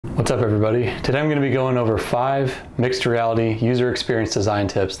What's up everybody? Today I'm going to be going over 5 mixed reality user experience design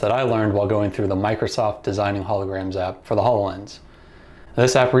tips that I learned while going through the Microsoft Designing Holograms app for the HoloLens.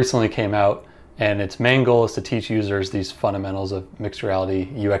 This app recently came out and its main goal is to teach users these fundamentals of mixed reality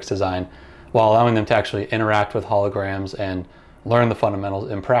UX design while allowing them to actually interact with holograms and learn the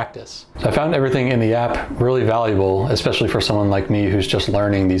fundamentals in practice. So I found everything in the app really valuable, especially for someone like me who's just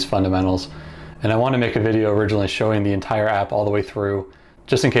learning these fundamentals. And I want to make a video originally showing the entire app all the way through,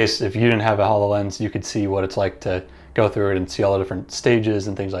 just in case if you didn't have a HoloLens, you could see what it's like to go through it and see all the different stages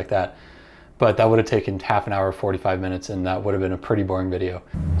and things like that. But that would have taken half an hour, 45 minutes, and that would have been a pretty boring video.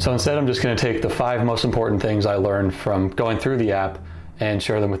 So instead, I'm just going to take the 5 most important things I learned from going through the app and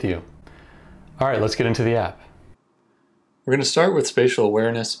share them with you. All right, let's get into the app. We're going to start with spatial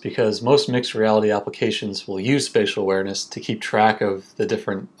awareness because most mixed reality applications will use spatial awareness to keep track of the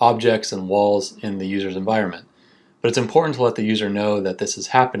different objects and walls in the user's environment. But it's important to let the user know that this is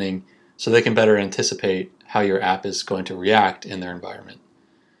happening so they can better anticipate how your app is going to react in their environment.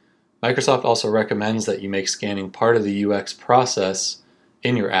 Microsoft also recommends that you make scanning part of the UX process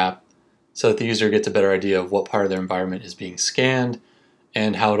in your app so that the user gets a better idea of what part of their environment is being scanned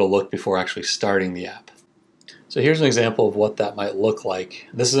and how it'll look before actually starting the app. So here's an example of what that might look like.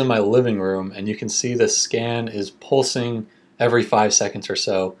 This is in my living room, and you can see the scan is pulsing every 5 seconds or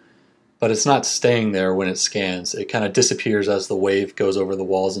so. But it's not staying there when it scans. It kind of disappears as the wave goes over the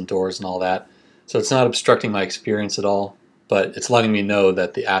walls and doors and all that. So it's not obstructing my experience at all, but it's letting me know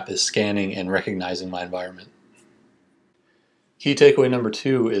that the app is scanning and recognizing my environment. Key takeaway number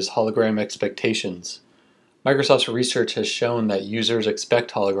 2 is Hologram Expectations. Microsoft's research has shown that users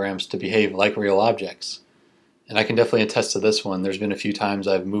expect holograms to behave like real objects. And I can definitely attest to this one. There's been a few times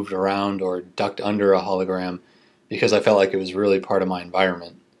I've moved around or ducked under a hologram because I felt like it was really part of my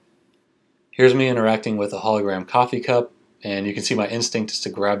environment. Here's me interacting with a hologram coffee cup, and you can see my instinct is to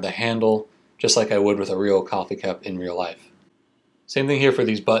grab the handle just like I would with a real coffee cup in real life. Same thing here for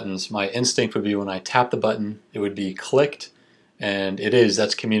these buttons. My instinct would be when I tap the button, it would be clicked, and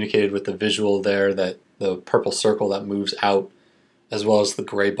that's communicated with the visual there, that the purple circle that moves out, as well as the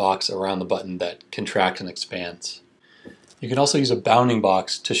gray box around the button that contracts and expands. You can also use a bounding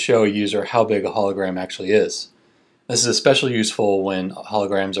box to show a user how big a hologram actually is. This is especially useful when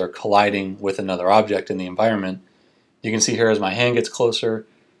holograms are colliding with another object in the environment. You can see here as my hand gets closer,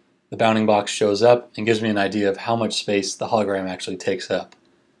 the bounding box shows up and gives me an idea of how much space the hologram actually takes up.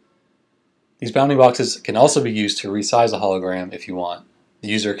 These bounding boxes can also be used to resize a hologram if you want. The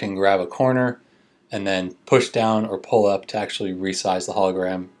user can grab a corner and then push down or pull up to actually resize the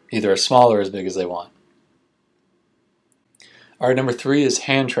hologram, either as small or as big as they want. Alright, number 3 is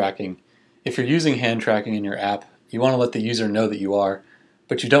hand tracking. If you're using hand tracking in your app, you want to let the user know that you are,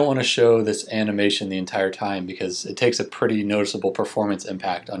 but you don't want to show this animation the entire time because it takes a pretty noticeable performance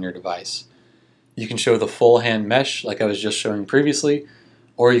impact on your device. You can show the full hand mesh like I was just showing previously,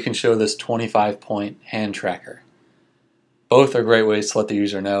 or you can show this 25-point hand tracker. Both are great ways to let the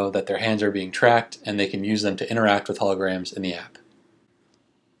user know that their hands are being tracked and they can use them to interact with holograms in the app.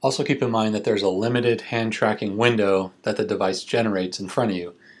 Also keep in mind that there's a limited hand tracking window that the device generates in front of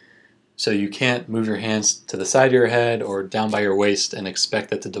you. So you can't move your hands to the side of your head or down by your waist and expect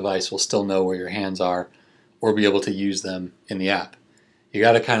that the device will still know where your hands are or be able to use them in the app. You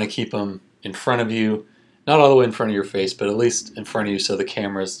got to kind of keep them in front of you, not all the way in front of your face, but at least in front of you so the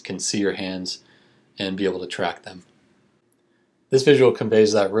cameras can see your hands and be able to track them. This visual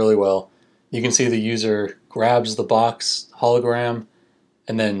conveys that really well. You can see the user grabs the box hologram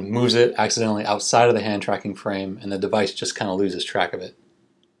and then moves it accidentally outside of the hand tracking frame, and the device just kind of loses track of it.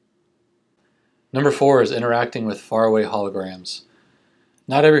 Number 4 is interacting with faraway holograms.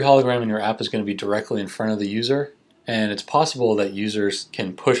 Not every hologram in your app is going to be directly in front of the user, and it's possible that users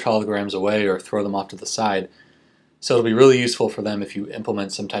can push holograms away or throw them off to the side. So it'll be really useful for them if you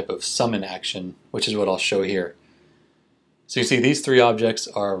implement some type of summon action, which is what I'll show here. So you see these 3 objects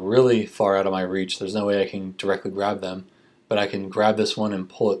are really far out of my reach. There's no way I can directly grab them, but I can grab this one and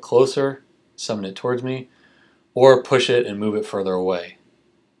pull it closer, summon it towards me, or push it and move it further away.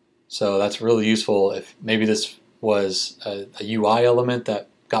 So that's really useful if maybe this was a UI element that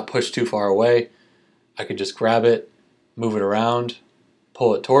got pushed too far away. I could just grab it, move it around,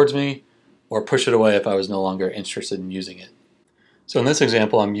 pull it towards me, or push it away if I was no longer interested in using it. So in this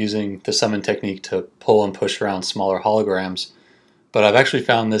example, I'm using the summon technique to pull and push around smaller holograms, but I've actually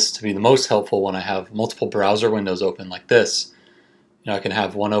found this to be the most helpful when I have multiple browser windows open like this. I can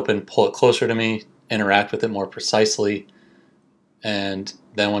have one open, pull it closer to me, interact with it more precisely, and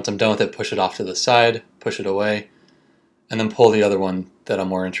then once I'm done with it, push it off to the side, push it away, and then pull the other one that I'm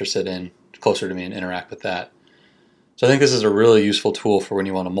more interested in closer to me and interact with that. So I think this is a really useful tool for when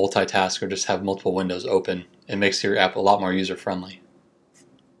you want to multitask or just have multiple windows open. It makes your app a lot more user-friendly.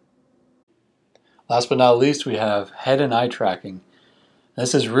 Last but not least, we have head and eye tracking.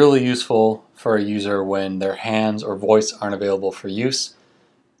 This is really useful for a user when their hands or voice aren't available for use.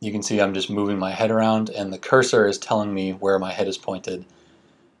 You can see I'm just moving my head around and the cursor is telling me where my head is pointed.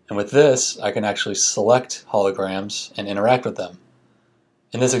 And with this, I can actually select holograms and interact with them.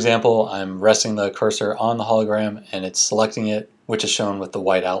 In this example, I'm resting the cursor on the hologram and it's selecting it, which is shown with the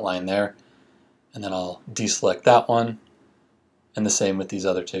white outline there. And then I'll deselect that one, and the same with these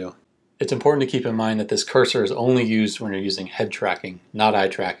other two. It's important to keep in mind that this cursor is only used when you're using head tracking, not eye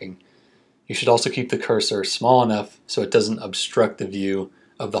tracking. You should also keep the cursor small enough so it doesn't obstruct the view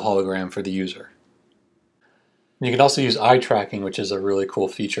of the hologram for the user. And you can also use eye tracking, which is a really cool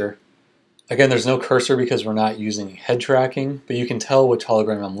feature. Again, there's no cursor because we're not using head tracking, but you can tell which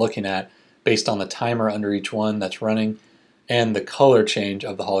hologram I'm looking at based on the timer under each one that's running and the color change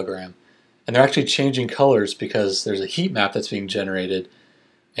of the hologram. And they're actually changing colors because there's a heat map that's being generated.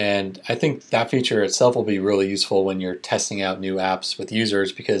 And I think that feature itself will be really useful when you're testing out new apps with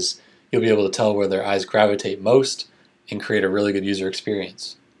users because you'll be able to tell where their eyes gravitate most and create a really good user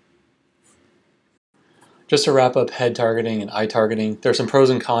experience. Just to wrap up head targeting and eye targeting, there are some pros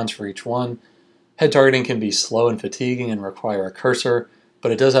and cons for each one. Head targeting can be slow and fatiguing and require a cursor,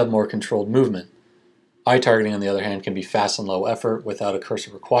 but it does have more controlled movement. Eye targeting, on the other hand, can be fast and low effort without a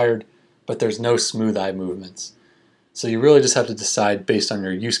cursor required, but there's no smooth eye movements. So you really just have to decide based on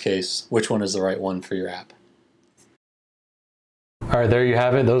your use case which one is the right one for your app. All right, there you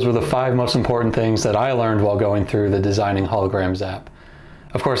have it. Those were the 5 most important things that I learned while going through the Designing Holograms app.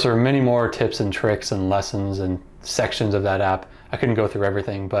 Of course, there are many more tips and tricks and lessons and sections of that app. I couldn't go through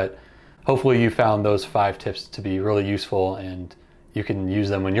everything, but hopefully you found those 5 tips to be really useful and you can use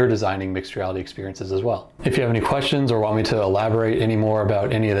them when you're designing mixed reality experiences as well. If you have any questions or want me to elaborate any more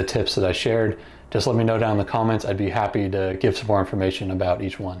about any of the tips that I shared, just let me know down in the comments. I'd be happy to give some more information about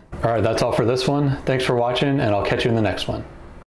each one. All right, that's all for this one. Thanks for watching, and I'll catch you in the next one.